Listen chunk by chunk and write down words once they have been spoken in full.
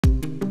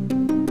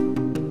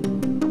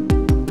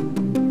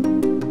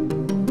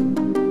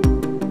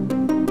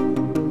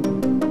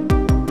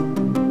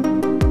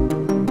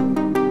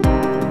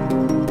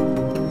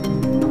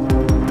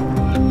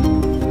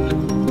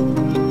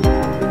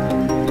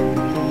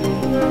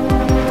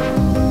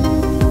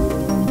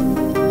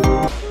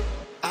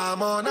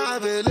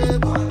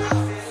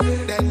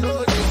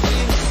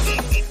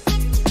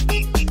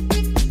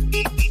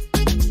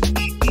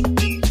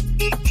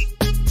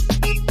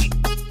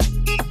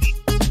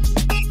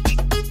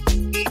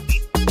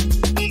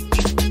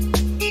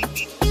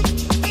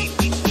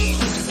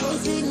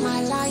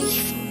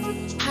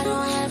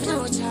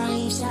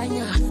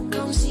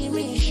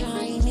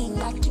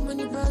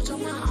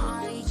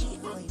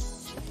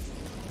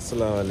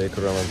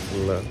alaikum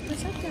warahmatullah.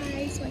 What's up,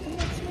 guys? Welcome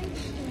back to my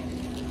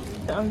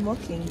channel. I'm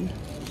mocking.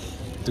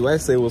 Do I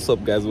say what's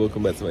up, guys?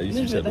 Welcome back to my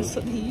YouTube channel. That's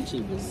what the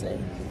YouTubers say.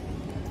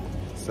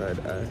 Side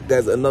eye.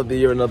 Guys, another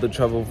year, another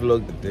travel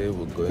vlog. Today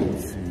we're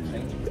going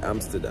to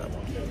Amsterdam.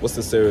 What's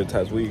the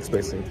stereotypes? What are you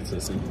expecting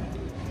to see?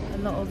 A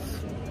lot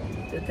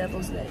of the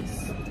devil's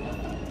lace.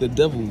 The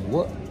devil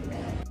what?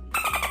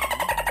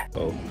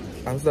 Oh,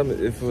 Amsterdam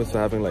is infamous for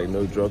having like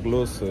no drug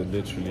laws, so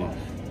literally,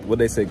 what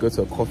they say, go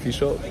to a coffee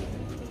shop.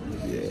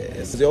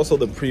 Yes. They also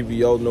the preview,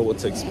 y'all know what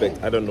to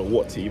expect. I don't know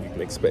what to even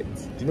expect.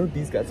 Do you know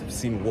these guys have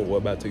seen what we're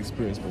about to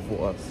experience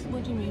before us?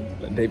 What do you mean?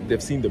 Like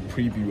they've seen the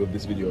preview of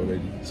this video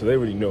already, so they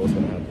already know what's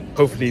gonna happen.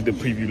 Hopefully the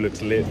preview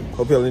looks lit.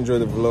 Hope y'all enjoy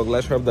the vlog.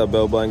 Let's grab that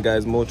bell button,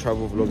 guys. More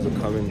travel vlogs are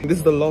coming. This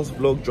is the last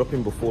vlog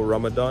dropping before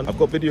Ramadan. I've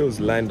got videos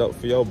lined up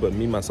for y'all, but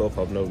me myself,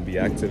 I've not be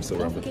active, so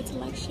don't forget to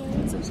like, share,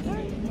 and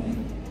subscribe.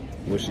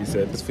 What she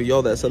said. It's for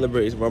y'all that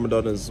celebrate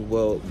Ramadan as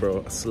well,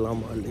 bro.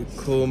 Assalamu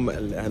alaikum.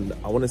 And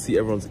I want to see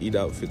everyone's Eid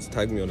outfits.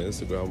 Tag me on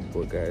Instagram.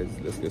 But guys,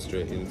 let's get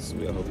straight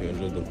into it. I hope you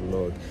enjoyed the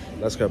vlog.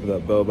 Let's grab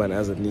that bell button,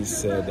 as Anise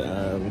said,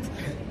 and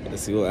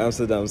let's see what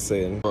Amsterdam's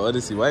saying. But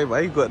honestly,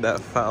 why you got that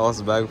fat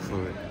ass bag for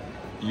me?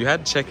 You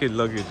had check-in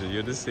luggage and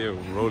you're just here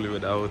rolling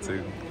with that whole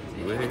thing.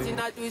 Anything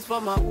I do is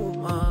for my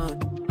woman.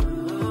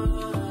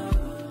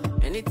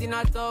 Anything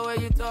I talk where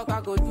you talk, I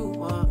go do.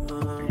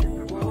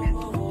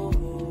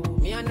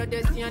 Me, I know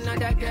there's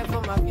another girl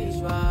for my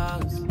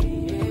visuals.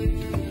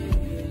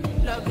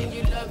 Loving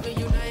you, now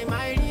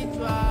my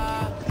ritual.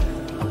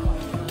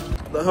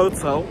 The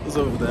hotel is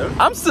over there.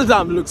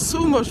 Amsterdam looks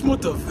so much more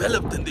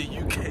developed than the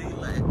UK.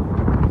 Like,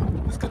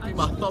 this could be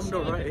my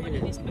thumbnail right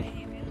here.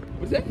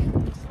 What's that?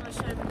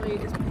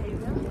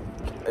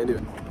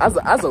 Anyway,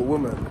 as a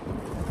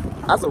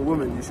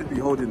woman, you should be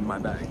holding my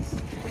bags.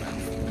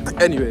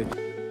 Anyway.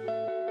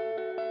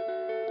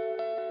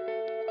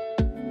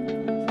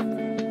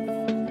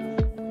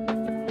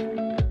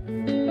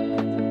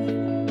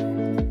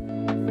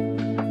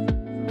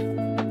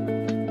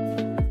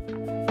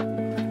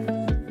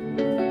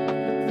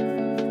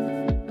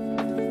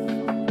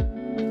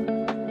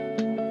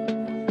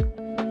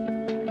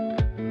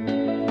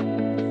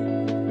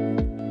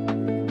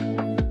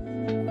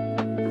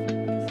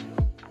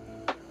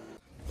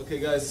 Okay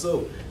guys,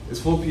 so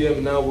it's 4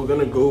 p.m. now. We're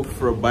gonna go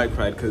for a bike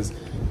ride because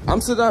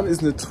Amsterdam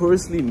is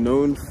notoriously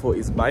known for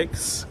its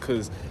bikes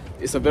because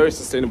it's a very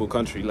sustainable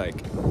country.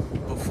 Like,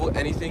 before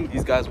anything,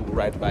 these guys will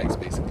ride bikes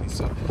basically.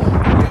 So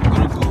yeah, we're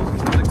gonna go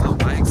collect our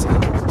bikes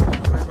and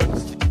ride around.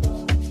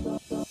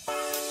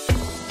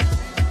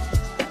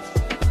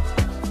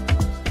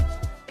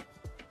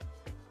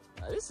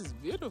 This is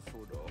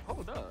beautiful though.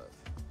 Hold up.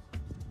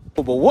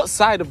 Oh, but what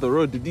side of the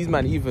road did these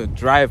men even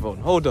drive on?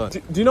 Hold on.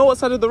 Do you know what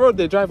side of the road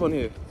they drive on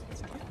here?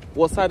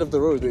 What side of the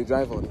road do they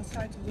drive on? What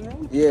side of the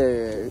road?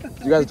 Yeah.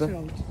 You guys drive?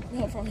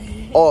 Not from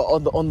here. Oh,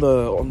 on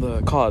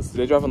the cars. Do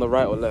they drive on the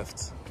right or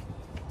left?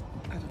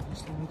 I don't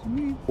understand what you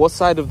mean. What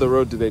side of the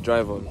road do they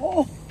drive on?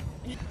 Oh,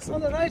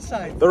 on the right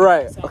side. The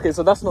right. Okay,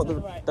 so that's not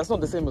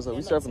the same as us.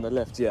 We drive on the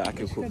left. Yeah,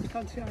 okay, cool. Which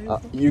country are you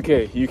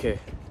from? UK.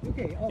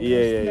 Okay. Oh,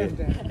 Yeah. left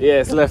there.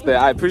 Yeah, it's left there.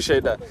 I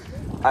appreciate that.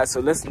 Alright, so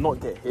let's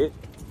not get hit.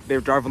 They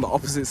drive on the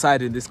opposite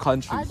side in this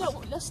country.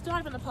 Let's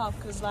drive in the path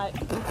because, like.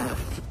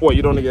 What,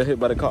 you don't want to get hit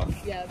by the car?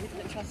 Yeah,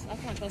 I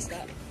can't trust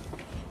that.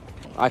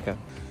 I can.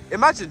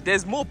 Imagine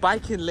there's more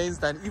biking lanes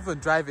than even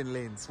driving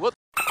lanes. What?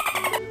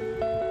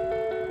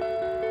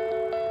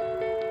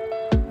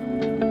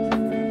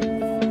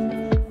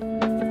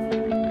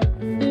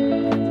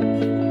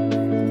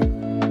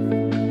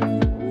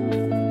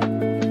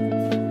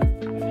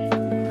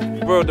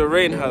 Bro, the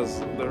rain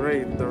has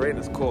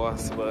caught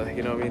us, but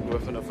you know what I mean. We're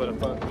gonna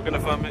film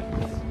it.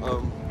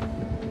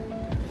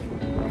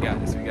 We got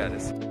this.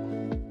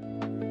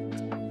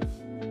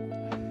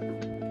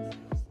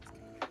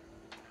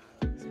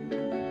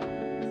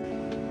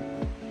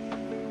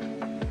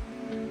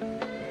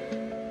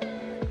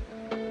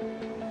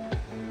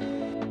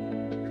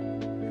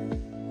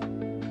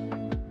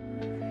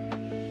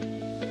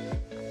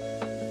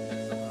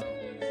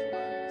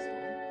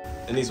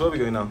 Anise, where are we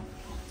going now?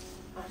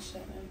 Oh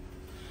shit, man.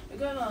 We're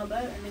going on a boat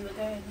and then we're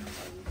going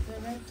to the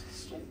red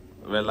district.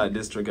 Red light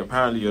district.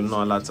 Apparently you're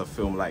not allowed to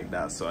film like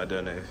that, so I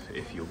don't know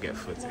if you'll get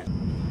footage.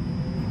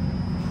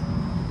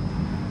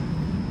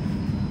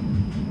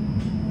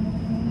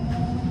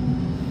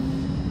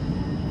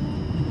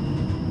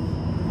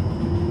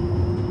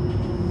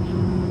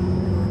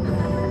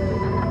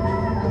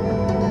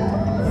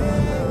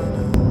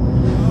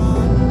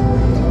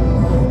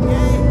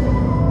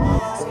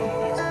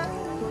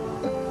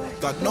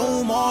 Got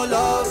no more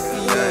love for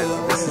you.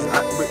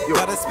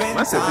 Gotta spend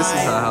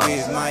time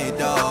with my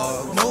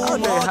dog. No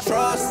more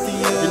trust in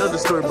you. You know the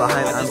story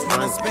behind I just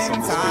wanna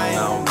spend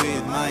time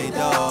with my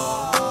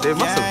dog. They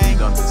must have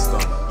redone this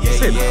stuff. Yeah,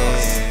 Say yeah,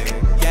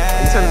 yeah.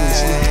 Are you telling me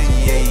she's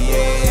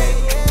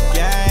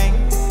gang,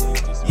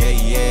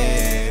 yeah,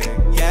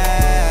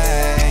 gang,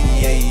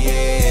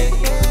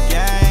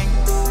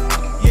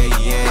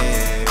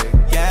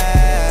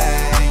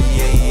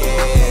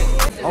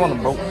 I want a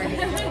boat.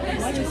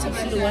 Why do you think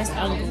you're the worst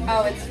angle.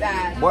 Oh, it's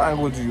bad. What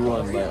angle do you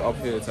want? Like up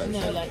here type?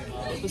 No, like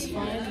it was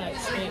fine, like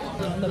straight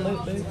on the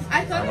boat.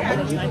 I thought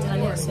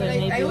Titanic, so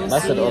maybe we'll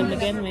That's see it on. him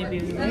again. Maybe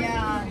we will.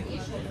 yeah.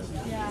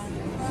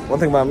 One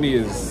thing about me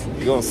is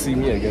you don't see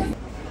me again.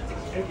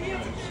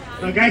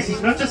 No, guys,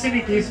 it's not just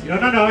any kiss.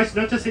 No, it's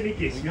not just any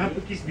kiss. You have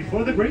to kiss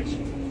before the bridge.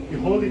 You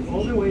hold it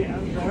all the way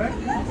up, alright?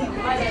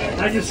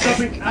 And you stop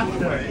it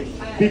after.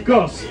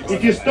 Because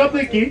if you stop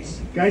the kiss,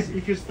 guys,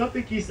 if you stop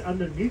the kiss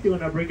underneath, you're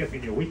gonna break up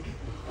in your week.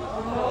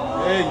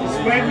 It's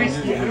quite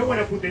risky. I don't want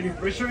to put any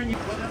pressure on you.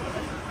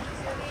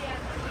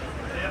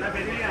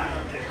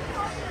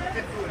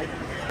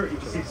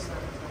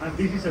 And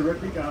this is a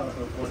replica of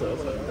a photo.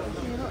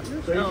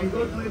 So if you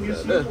go to the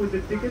museum with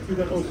the ticket, you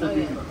can also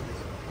do it.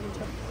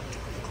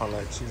 Can't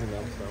like cheese in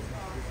Amsterdam.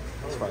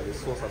 It's fine. The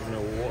sauce, I don't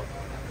know what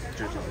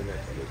judges in it.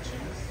 The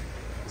cheese.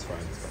 It's fine.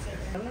 It's fine.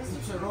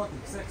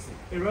 Erotic, sexy.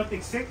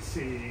 Erotic,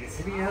 sexy.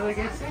 Any other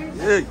guesses?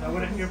 Yeah. I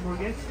want to hear more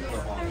guesses.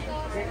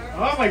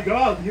 Oh my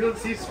God! You don't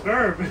see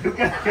sperm. Look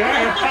at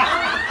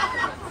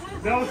her.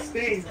 No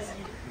stains.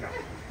 No.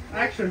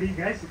 Actually,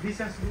 guys, this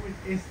has to do with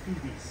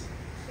STDs.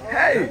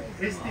 Hey!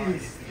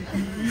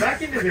 STDs.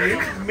 Back in the day,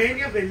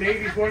 many of the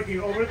ladies working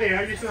over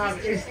there used to have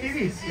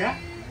STDs, yeah?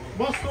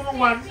 Most common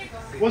one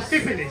was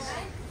syphilis.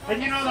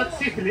 And you know that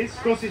syphilis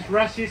causes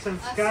rashes and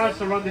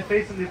scars around the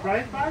face and the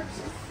private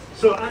parts?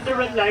 So under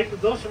red light,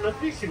 those are not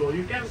visible.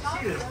 You can't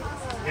see them,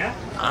 yeah?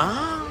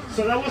 Ah!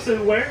 So that was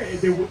the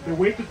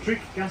way to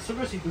trick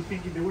customers into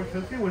thinking they were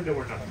healthy when they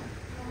were not.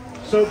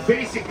 So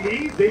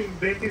basically, they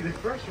invented the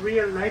first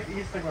real-life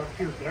Instagram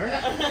filter,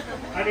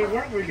 and it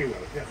worked really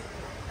well, yeah.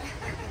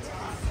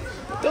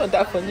 Don't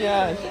that fun,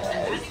 yeah.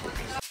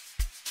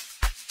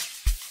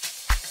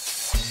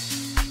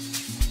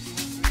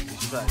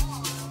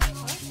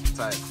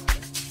 Tight.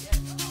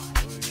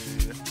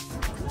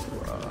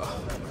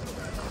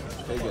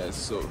 Hey guys,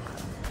 so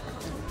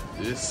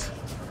this is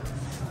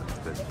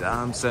the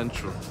damn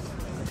central.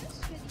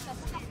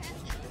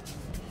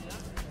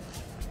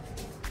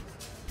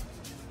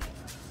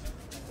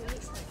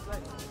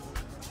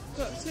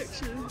 Got a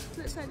section.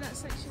 Looks like that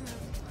section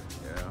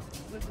Yeah.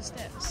 with the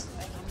steps,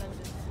 like in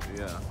London.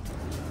 Yeah.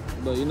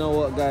 But you know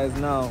what, guys?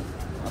 Now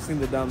I've seen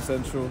the damn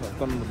central. I've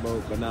gone on the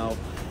boat, but now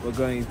we're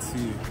going to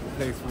the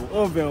place we've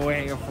all been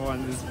waiting for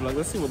on this vlog.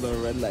 Let's see what the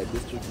red light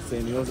district is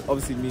saying. You know,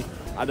 obviously me,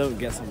 I don't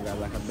get some guys.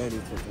 Like I barely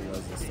talk to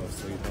girls and stuff,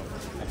 so you know,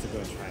 I have to go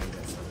and try and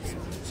get some. So,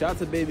 shout out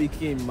to Baby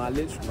Kim. My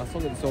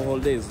song of the whole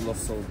day is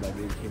Lost Souls by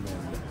Baby Kim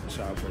and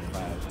shout out for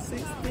 5.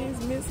 6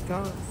 things missed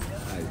calls.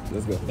 Alright,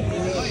 let's go.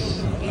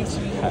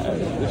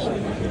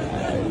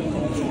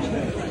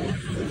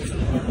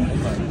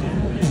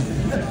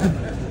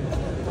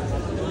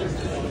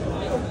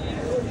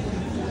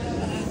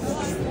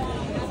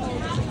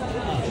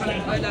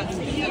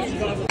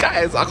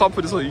 Guys, I can't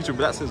put this on YouTube,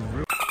 but that says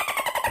real.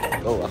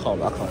 Oh, I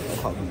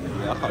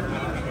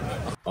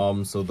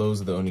can't. So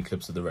those are the only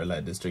clips of the red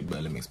light district,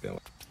 but let me explain.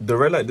 The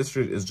red light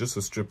district is just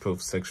a strip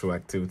of sexual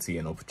activity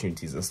and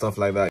opportunities and stuff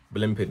like that.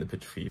 But let me paint the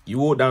picture for you. You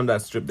walk down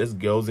that strip, there's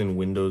girls in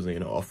windows, you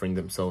know, offering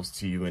themselves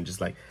to you, and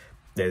just like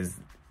there's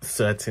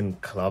certain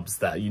clubs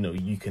that, you know,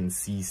 you can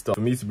see stuff.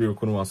 For me to be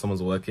recording while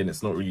someone's working,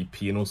 it's not really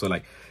pee. And also,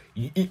 like,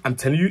 I'm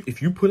telling you,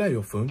 if you pull out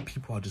your phone,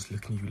 people are just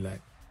looking at you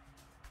like.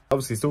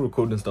 Obviously, still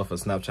recording stuff for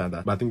Snapchat and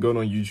that, but I think going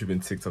on YouTube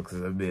and TikTok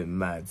is a bit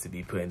mad to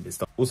be putting this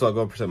stuff. Also, I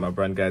gotta protect my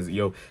brand, guys.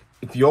 Yo,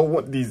 if y'all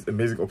want these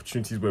amazing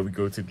opportunities where we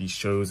go to these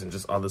shows and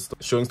just other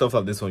stuff, showing stuff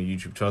like this on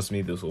YouTube, trust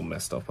me, this will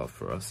mess stuff up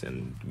for us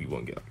and we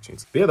won't get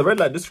opportunities. But yeah, the red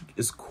light district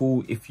is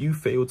cool. If you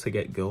fail to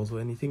get girls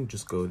or anything,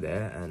 just go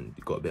there and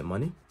you got a bit of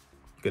money.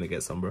 You're gonna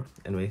get some, bro.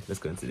 Anyway,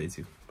 let's go into day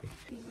 2.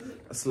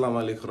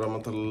 Assalamu alaikum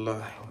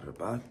warahmatullahi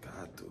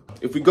wabarakatuh.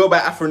 If we go by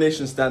Afro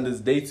Nation standards,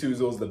 day 2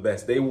 is always the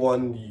best. Day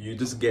 1, you're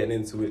just getting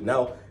into it.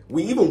 Now,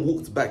 we even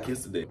walked back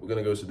yesterday. We're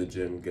gonna go to the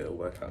gym, get a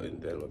workout, and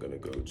then we're gonna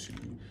go to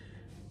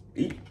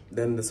eat,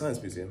 then the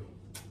Science Museum.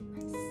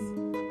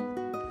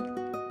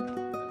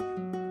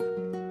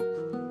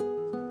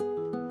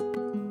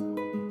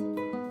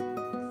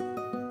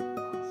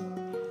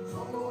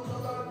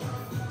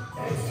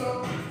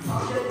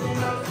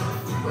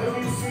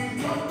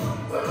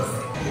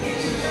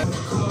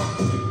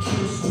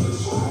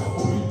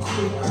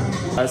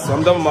 Alright, so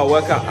I'm done with my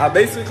workout. I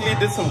basically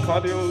did some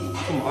cardio,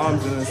 some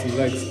arms and then some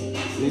legs.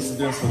 I'm used to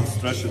doing some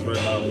stretches right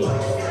now.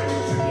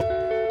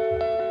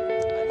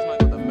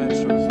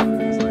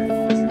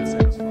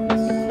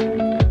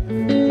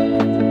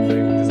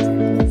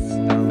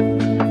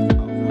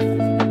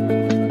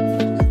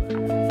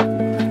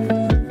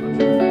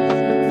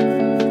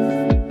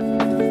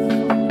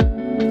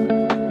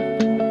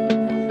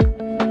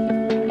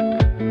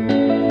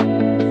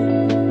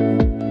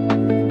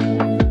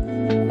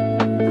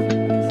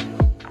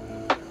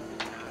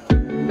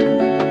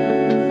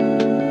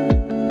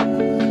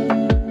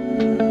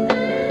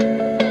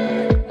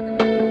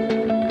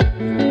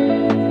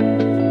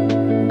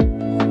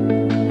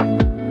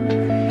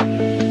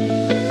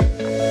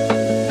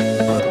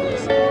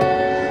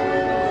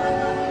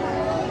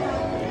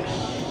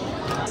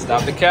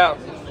 Stop the count.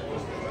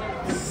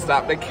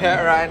 Stop the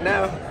count right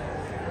now.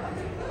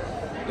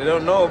 They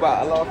don't know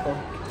about Alaska.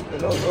 They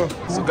don't know.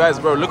 So guys,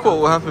 bro, look what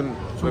will happen.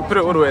 Wait, put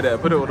it all the way there.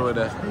 Put it all the way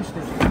there.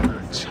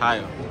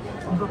 Child.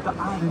 Omdat de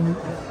aarde nu te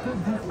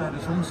dicht bij de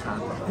zon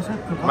staat, is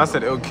het Man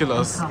said it'll kill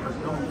us.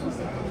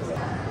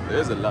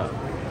 There's a lot.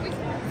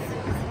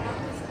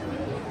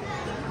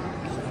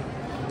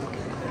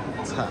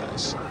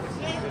 Tash.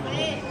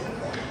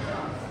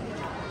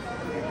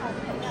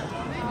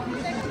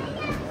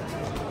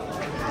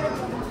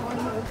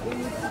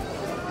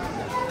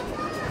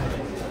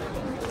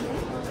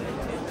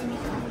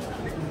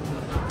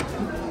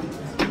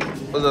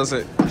 What does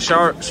I say?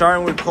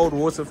 Showering with cold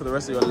water for the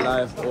rest of your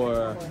life,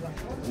 or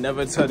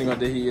never turning on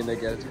the heat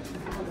again.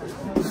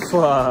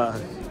 Fuck.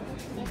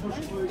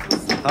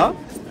 Huh?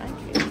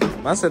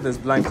 Man said there's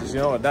blankets.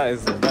 You know what? That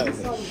is a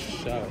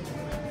shower.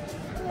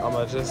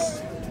 I'ma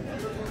just.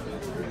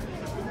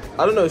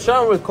 I don't know.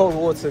 Showering with cold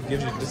water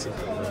gives you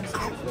discipline.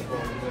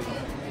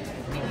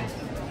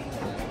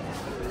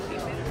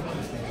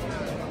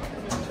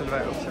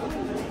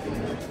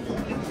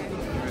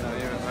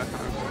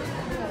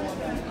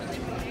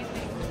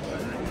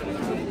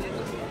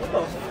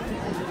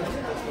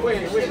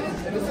 Wait, at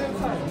the same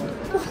time.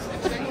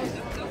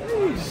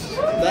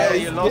 That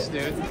you lost,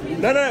 dude.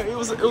 No, it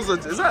was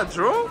is that a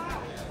draw?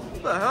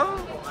 What the hell?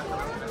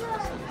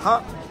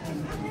 Huh?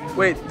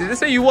 Wait, did it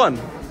say you won?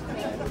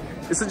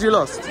 It said you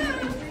lost.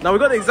 Now we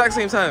got the exact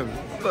same time.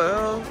 What the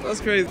hell?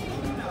 That's crazy.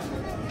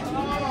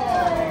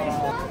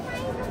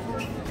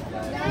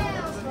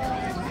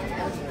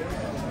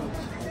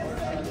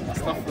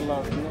 Stuff the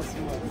love, not so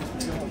much.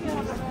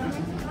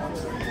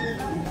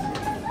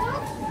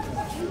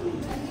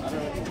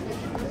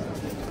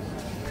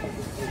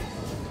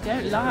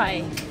 Don't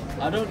lie.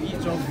 I don't eat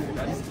junk food,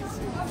 I just eat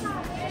soup.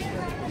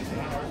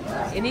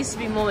 It needs to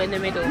be more in the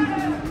middle.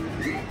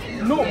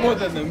 Not more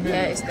than the middle.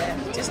 Yeah, it's there.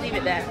 Just leave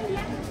it there.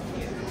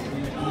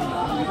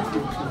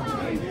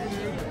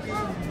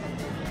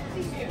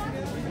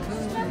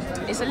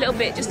 It's a little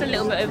bit, just a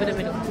little bit over the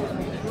middle.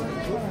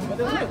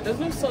 There's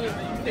no solid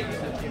thing.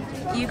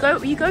 You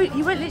won't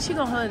literally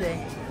go on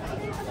holiday.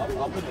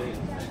 I'll put it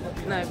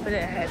in. No, put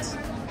it ahead.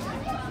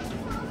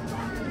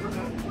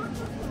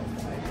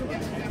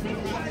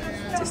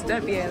 Just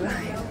don't be a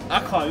liar. I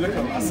can't look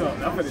at myself.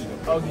 I'm gonna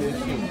look ugly as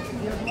shit.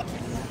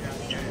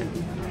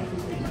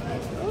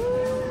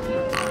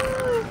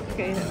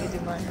 Okay, let me do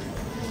mine.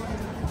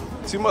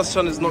 Too much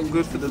sun is not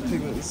good for the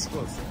pigment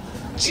spots.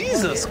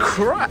 Jesus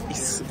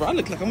Christ! Bro, I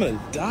look like I'm gonna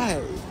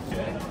die.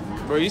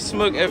 Bro, you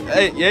smoke every...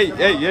 Hey, yeah.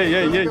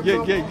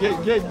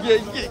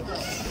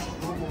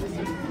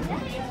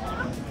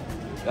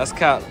 That's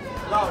cap.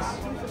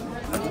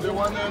 Do you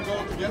want to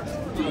go together?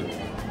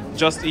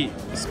 Just Eat,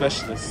 the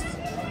specialist.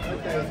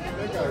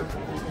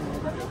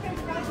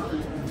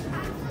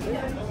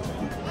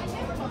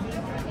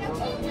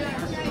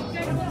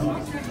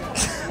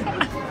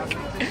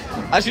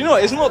 Actually, you know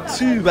what? It's not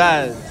too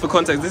bad. For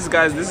context, this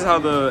is how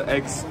the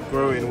eggs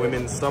grow in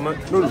women's stomach.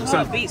 No,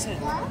 sorry. Beats it.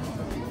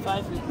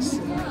 5 weeks.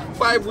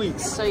 5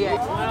 weeks. So yeah.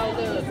 Wow,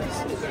 look,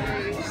 this is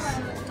gross.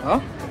 Huh?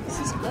 This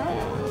is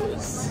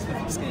gross.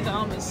 This guy's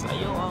arm is like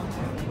your arm.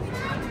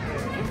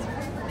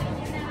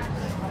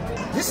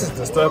 This is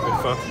disturbing,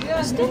 fam.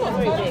 It's still not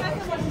very big.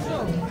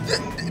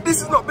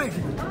 This is not big.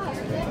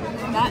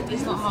 That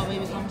is not how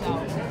baby comes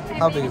out.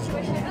 How big is it?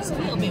 It's a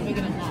little bit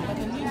bigger than that. Like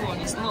a newborn,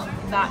 it's not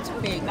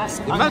that big. That's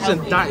Imagine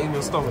unhealthy. that in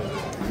your stomach.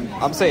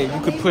 I'm saying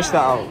you could push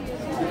that out.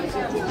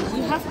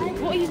 You have to.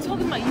 What are you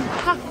talking about? You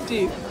have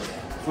to.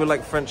 Feel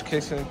like French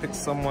kissing, pick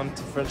someone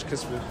to French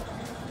kiss with.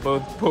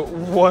 Both put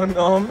one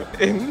arm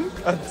in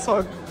a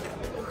tug.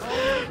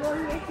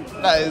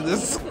 That is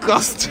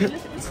disgusting.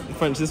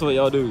 French, this is what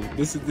y'all do.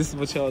 This is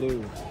what y'all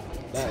do.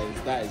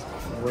 That is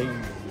crazy.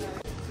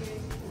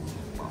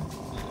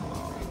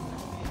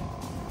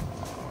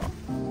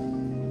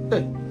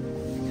 Hey.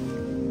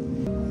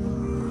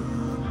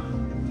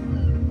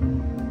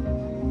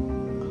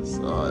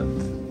 Son.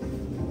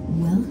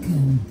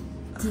 Welcome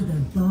to the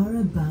bar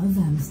above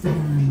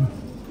Amsterdam.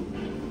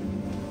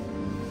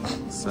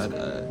 Sad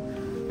eye.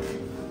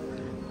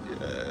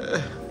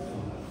 Yeah.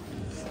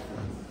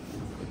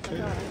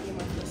 Okay.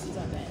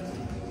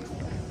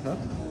 Huh?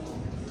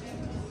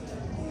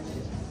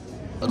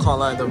 I can't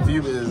lie, the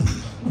view is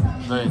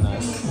very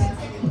nice.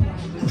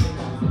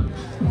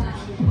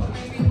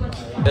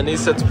 And he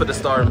said to put a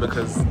star in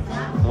because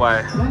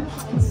why?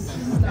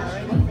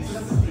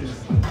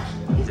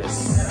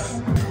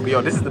 Yes. But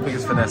yo, this is the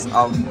biggest finesse.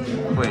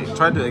 Wait,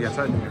 try and do it again,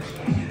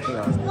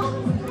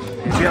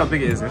 You see how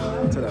big it is,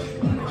 yeah? To that.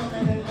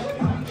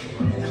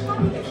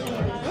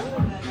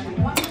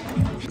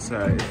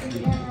 Sorry,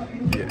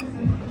 yeah,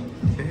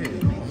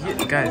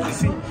 guys, you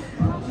see?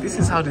 This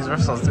is how these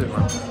restaurants do it,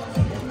 man.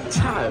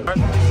 Child.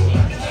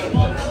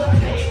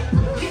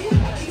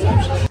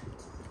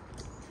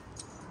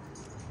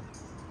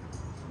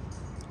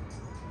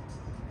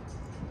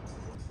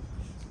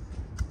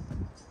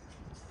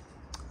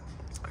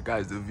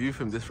 Guys, the view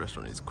from this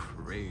restaurant is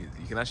crazy.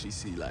 You can actually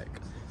see like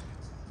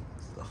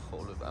the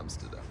whole of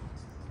Amsterdam.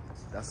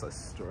 That's a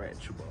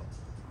stretch, but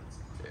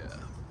yeah.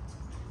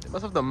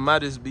 Must have the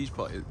maddest beach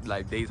party,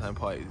 like daytime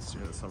parties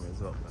during the summer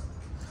as well, man.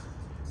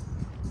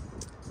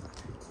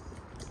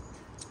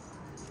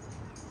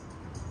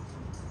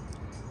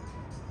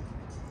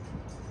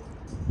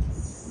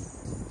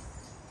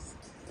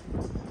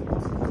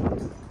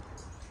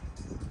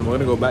 We're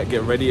gonna go back,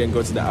 get ready, and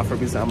go to the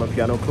Afrobeats and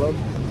Amapiano club.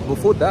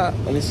 Before that,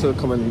 I need to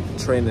come and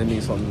train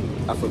Denise on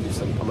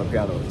Afrobeats and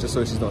Amapiano, just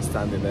so she's not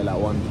standing there like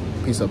one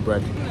piece of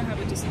bread. I'm gonna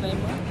have a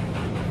disclaimer.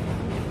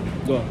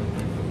 Go on.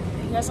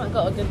 He hasn't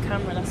got a good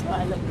camera, that's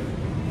why I look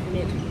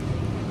mid.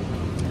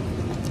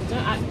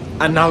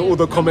 And now all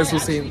the comments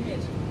will say, mid.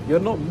 you're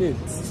not mid.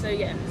 So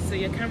yeah, so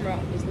your camera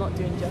is not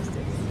doing justice.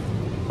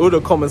 All the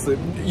comments,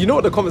 you know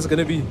what the comments are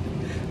gonna be?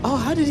 Oh,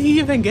 how did he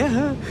even get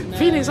her? No.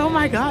 Phoenix, oh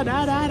my god,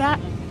 da da da.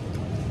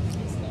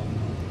 It's not.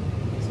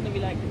 It's gonna be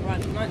like,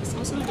 it's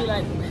also gonna be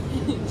like,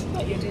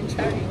 like you're doing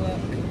charity work.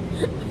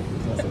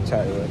 That's a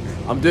charity work.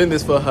 I'm doing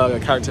this for her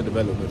character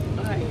development.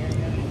 Alright,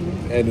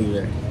 yeah.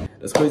 Anyway,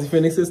 that's Crazy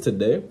Phoenixes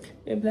today.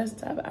 We're blessed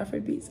to have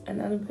Afrobeats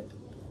and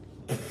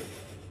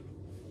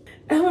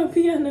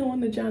Amapiano on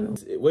the channel.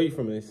 Where are you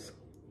from, Ace?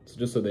 So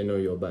just so they know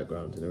your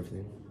background and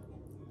everything.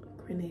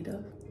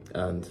 Grenada.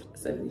 And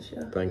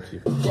Alicia. thank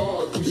you.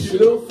 She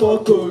don't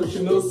fuck her,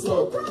 she don't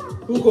suck.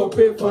 Who gon'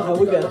 pay for her?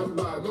 We got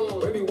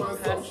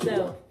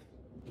Herself.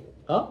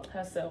 Huh?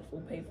 Herself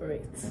will pay for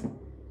it.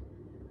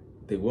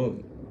 They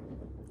won't.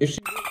 If she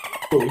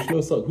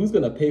don't suck, who's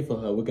gonna pay for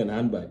her with a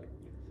handbag?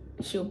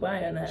 She'll buy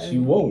it on her own. She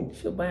won't.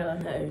 She'll buy it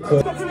on her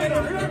own.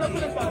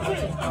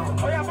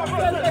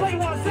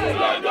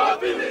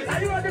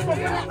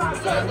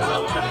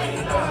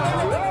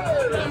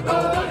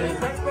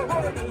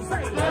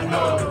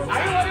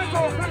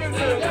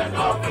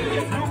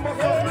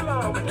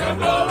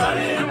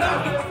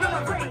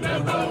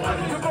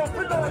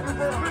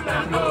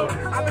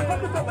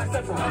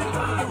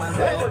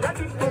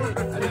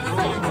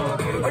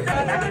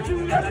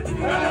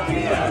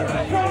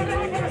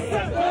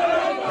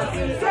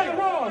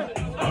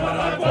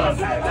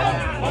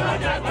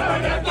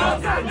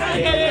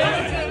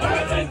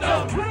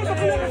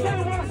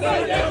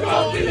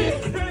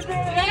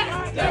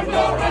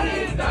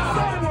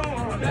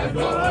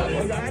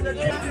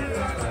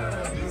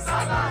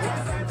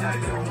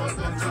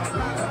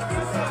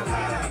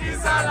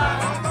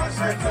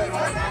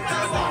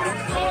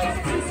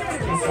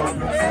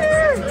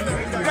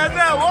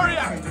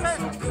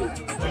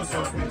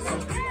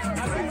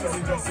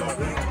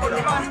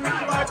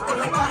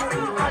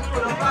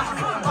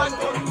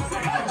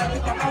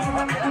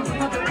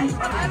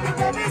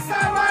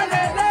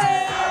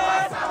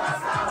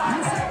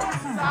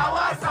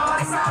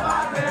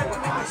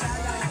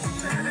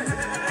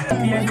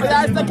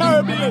 That's the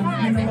Caribbean.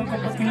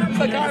 It's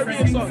the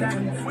Caribbean song.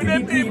 With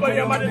them people,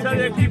 your mother tell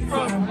you keep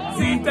from.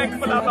 See, tech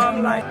full of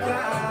bomb like.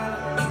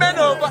 Men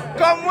over,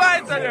 come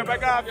white on you,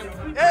 back off you.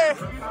 Hey!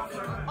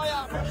 Oh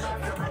yeah.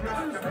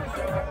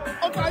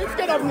 Okay, you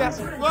scared of me, yes.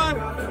 Go on.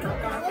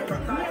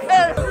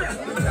 Hey!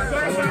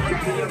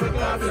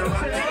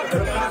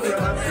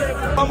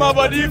 Come on,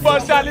 body for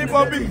Charlie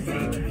Bobby.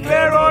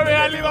 Clear on me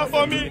and leave her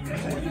for me.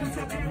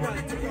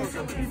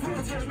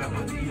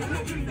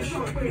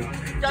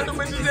 Got to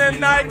put in a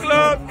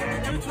nightclub.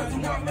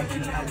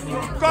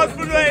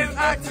 Cosplay is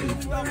acting.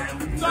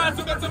 So I had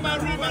to go to my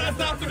room and I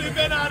started to be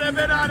better.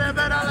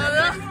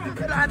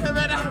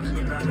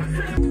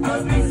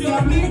 Cause this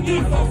your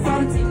meeting for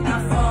something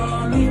not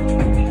for me.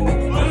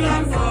 All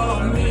I'm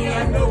for me, I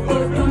don't go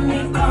to me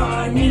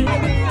corny.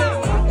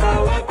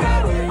 Waka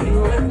when you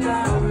waka,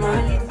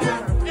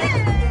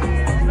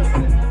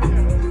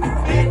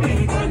 baby,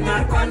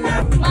 gonna.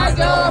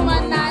 Majo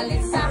Mona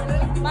Lisa,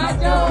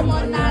 Majo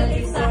Mona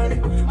Lisa,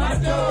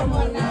 Majo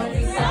Mona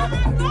Lisa,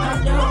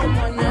 Majo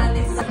Mona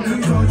Lisa.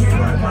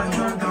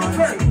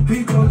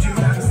 Because you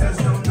ancestors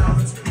don't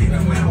dance,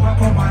 even when I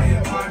walk on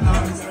my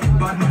partners.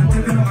 Bad man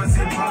taking on my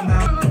on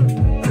now.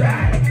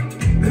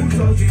 Who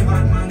told you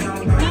bad man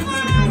don't dance?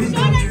 Who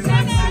told you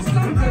ancestors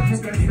don't dance,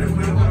 even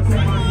when I walk on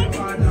my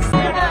partners.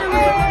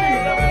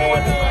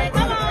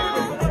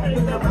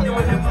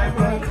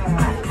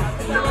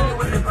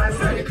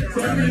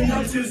 Tell me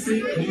what you see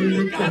when you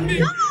look at me.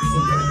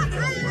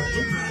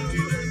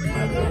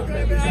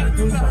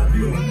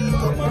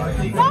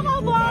 Come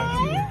on, boy.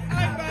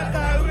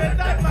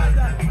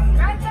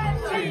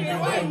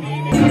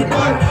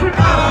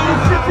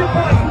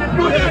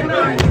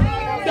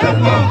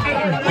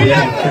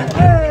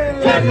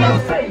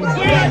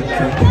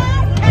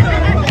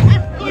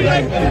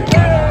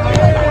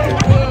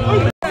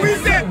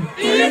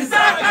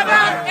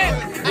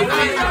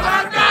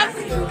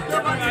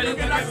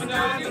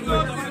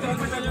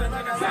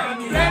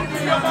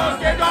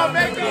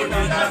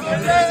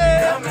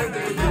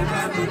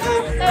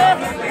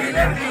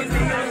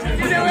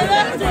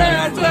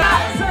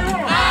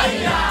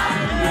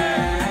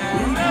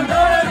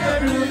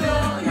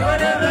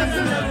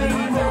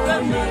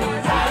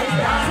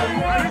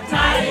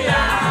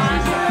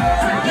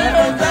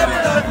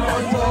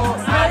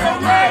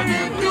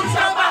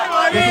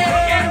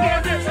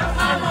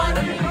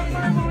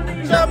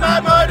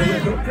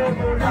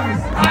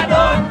 I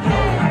don't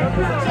care.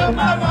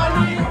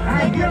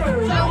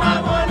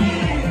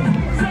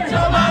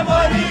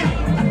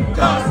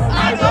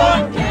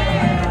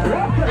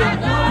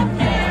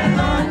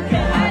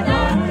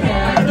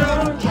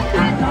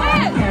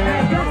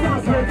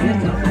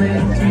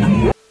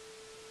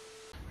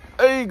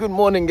 Hey, good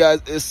morning, guys.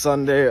 It's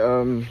Sunday.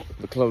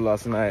 The club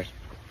last night.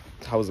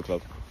 How was the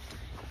club?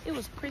 It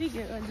was pretty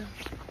good.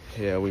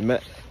 Yeah, we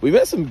met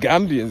some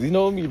Gambians. You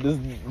know me,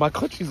 my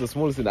country's the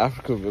smallest in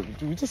Africa, but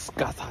we just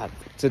scattered.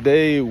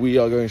 Today we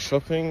are going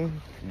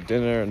shopping,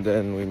 dinner, and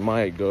then we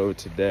might go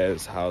to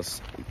Dad's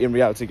house. In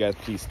reality, guys,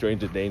 please,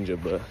 stranger danger,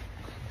 but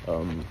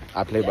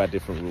I play by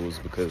different rules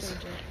because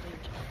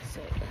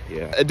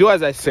yeah, do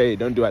as I say,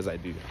 don't do as I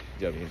do. You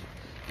know what I mean?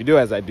 If you do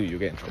as I do, you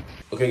get in trouble.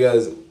 Okay,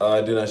 guys,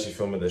 I didn't actually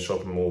film at the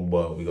shopping mall,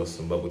 but we got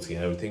some bubble tea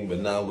and everything. But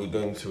now we're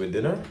going to a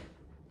dinner.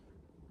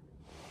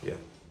 Yeah,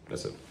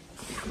 that's it.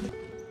 I'm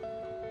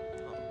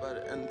about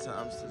to enter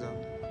Amsterdam.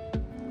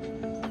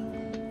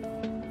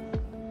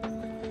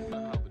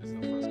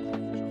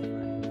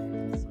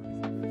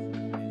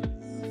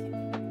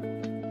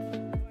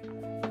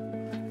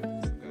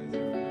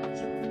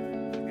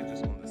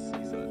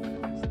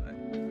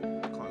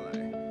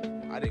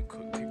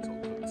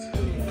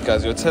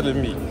 Guys, you're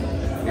telling me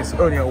it's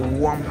only a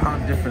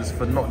 £1 difference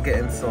for not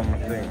getting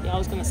something. Yeah, I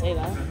was gonna say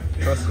that.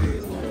 Trust me,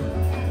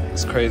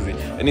 it's crazy.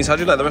 Anise, how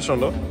do you like the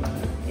restaurant though?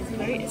 It's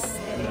very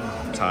aesthetic.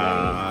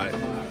 Tight.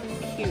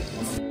 Cute.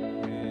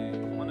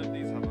 One of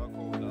these have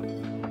alcohol without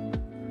it.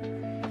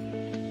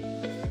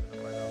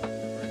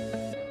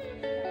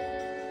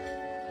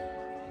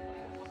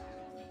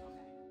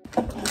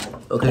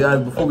 Okay, guys,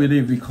 before we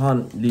leave, we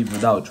can't leave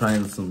without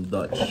trying some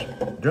Dutch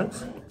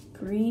drinks.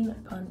 Green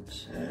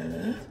punch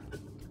lemonade.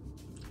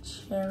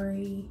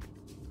 Cherry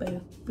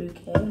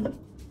bouquet.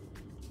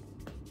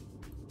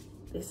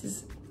 This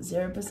is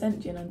 0%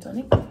 gin and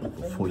tonic.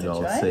 For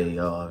y'all say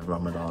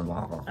Ramadan.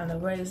 And a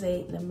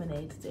rosé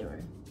lemonade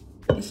 0.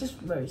 It's just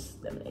rose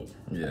lemonade.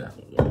 Yeah.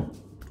 Yeah.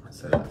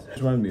 So it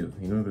reminds me of,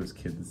 you know, those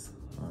kids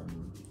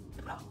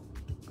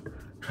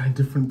trying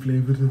different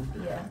flavors.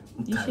 Yeah.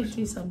 You should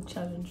do some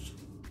challenge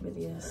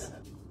videos.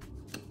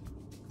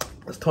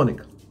 It's tonic.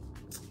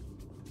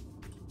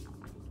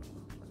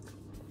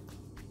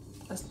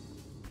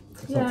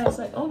 Yeah, it's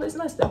like, oh, it's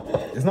nice though.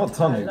 It's not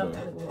tonic I love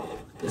tonic water.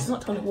 It's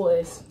not tonic water,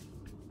 it's...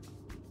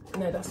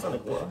 No, that's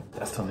tonic water.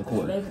 That's tonic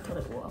water. Flavor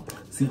tonic water.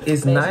 See,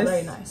 it's nice. It's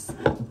very nice.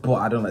 But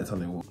I don't like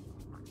tonic water.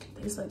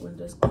 It's like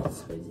Windows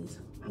kids fizzies.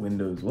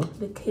 Windows what?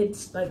 The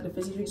kids, like the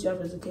fizzy drinks you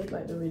have as a kid,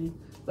 like they're really,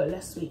 but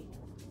less sweet.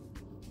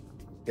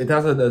 It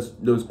has like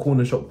those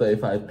corner shop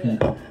 35p.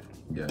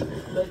 Yeah.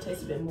 But it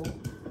tastes a bit more.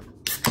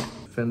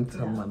 Fanta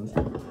Yeah. man.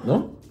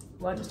 No?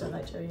 Well, I just don't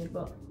like cherry,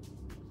 but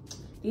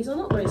these are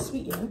not very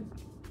sweet, you know?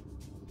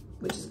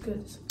 Which is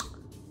good.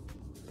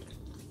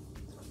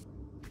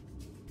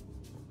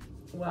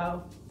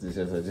 Wow. This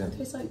is a gin. It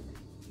tastes like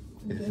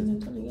gin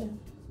and tonic, yeah.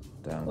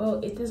 Damn. Well,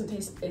 it doesn't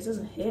hit,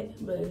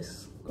 but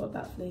it's got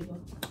that flavour.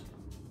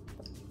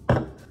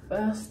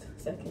 First,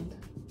 second,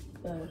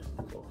 third,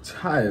 fourth.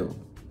 Child.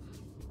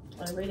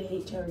 I really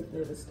hate cherry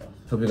flavoured stuff.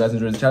 Hope you guys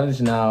enjoyed the challenge.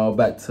 Now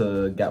back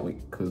to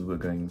Gatwick because we're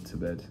going to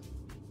bed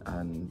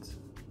and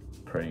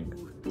praying.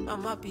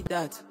 I'm happy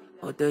that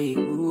although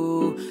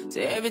you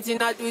say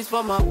everything I do is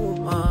for my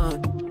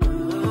woman.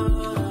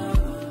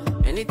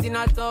 Anything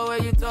I talk where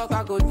you talk,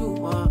 I go do.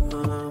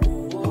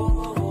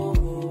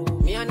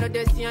 Me I know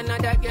they see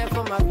another girl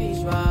for my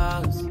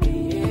visuals.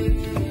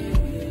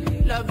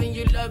 Loving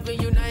you, now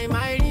in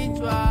my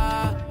ritual.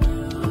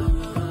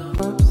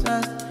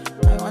 Obsessed,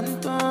 I want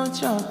to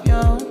chop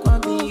you.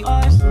 Can't be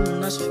yours,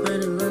 not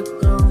spread and let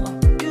go.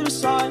 You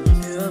decide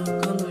if you ever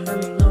come and let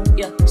me know.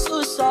 Yeah,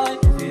 suicide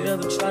if you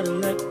ever try to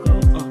let go.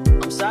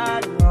 I'm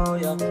sad, I know,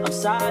 yeah. I'm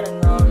sad, I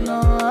know,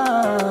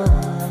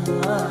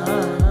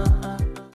 yeah.